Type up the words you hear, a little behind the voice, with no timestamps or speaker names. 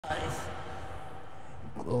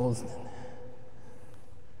Close.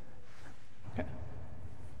 Okay.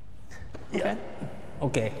 Yeah.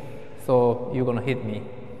 Okay. So you're gonna hit me.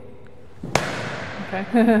 Okay.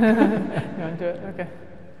 You want to do it? Okay.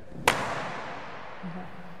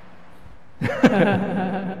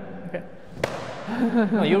 Okay.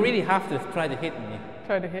 No, you really have to try to hit me.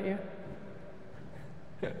 Try to hit you.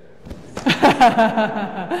 Okay.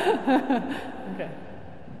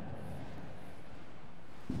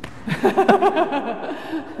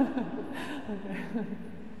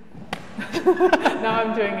 Now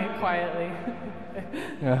I'm doing it quietly.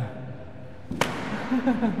 Yeah.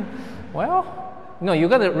 Well, no, you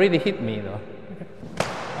gotta really hit me though. Okay.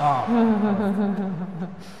 Oh.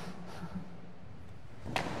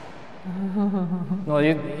 No,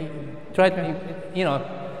 you try to, you know.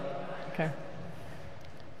 Okay.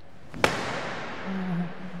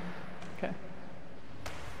 Okay.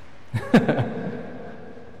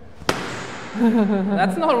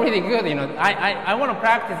 That's not really good, you know. I want to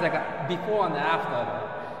practice like a before and after.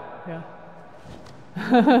 Yeah.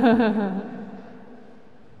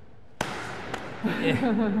 Yeah.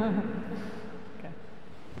 Okay.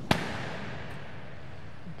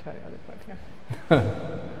 Try the other part here.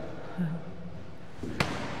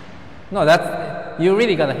 No, that's, you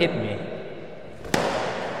really gotta hit me.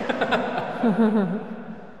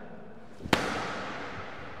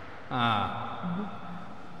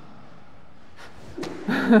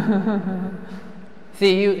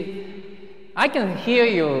 See, I can hear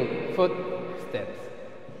your footsteps.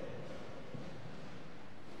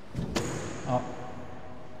 Oh.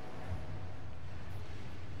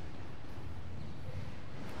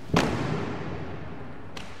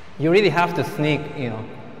 You really have to sneak, you know.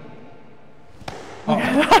 Oh.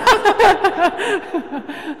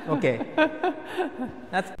 Okay.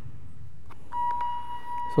 That's.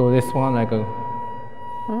 So this one like a.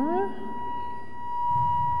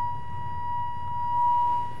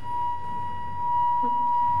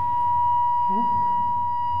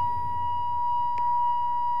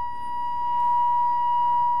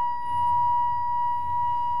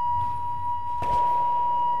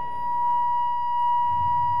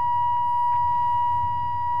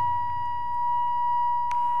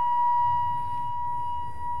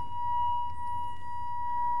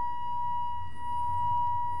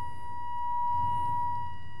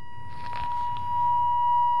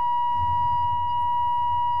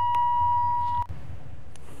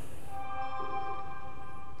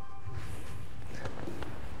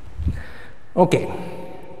 Okay.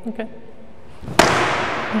 Okay.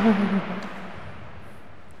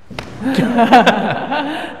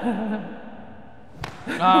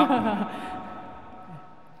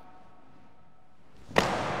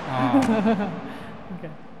 Okay.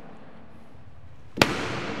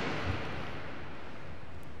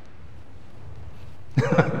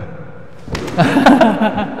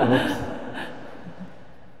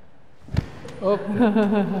 Oh.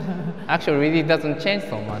 Actually, really doesn't change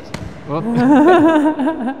so much. Okay.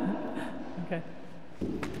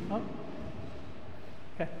 Oh.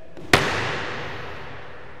 Okay.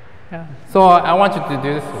 Yeah. So I want you to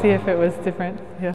do this. See if it was different. Yeah.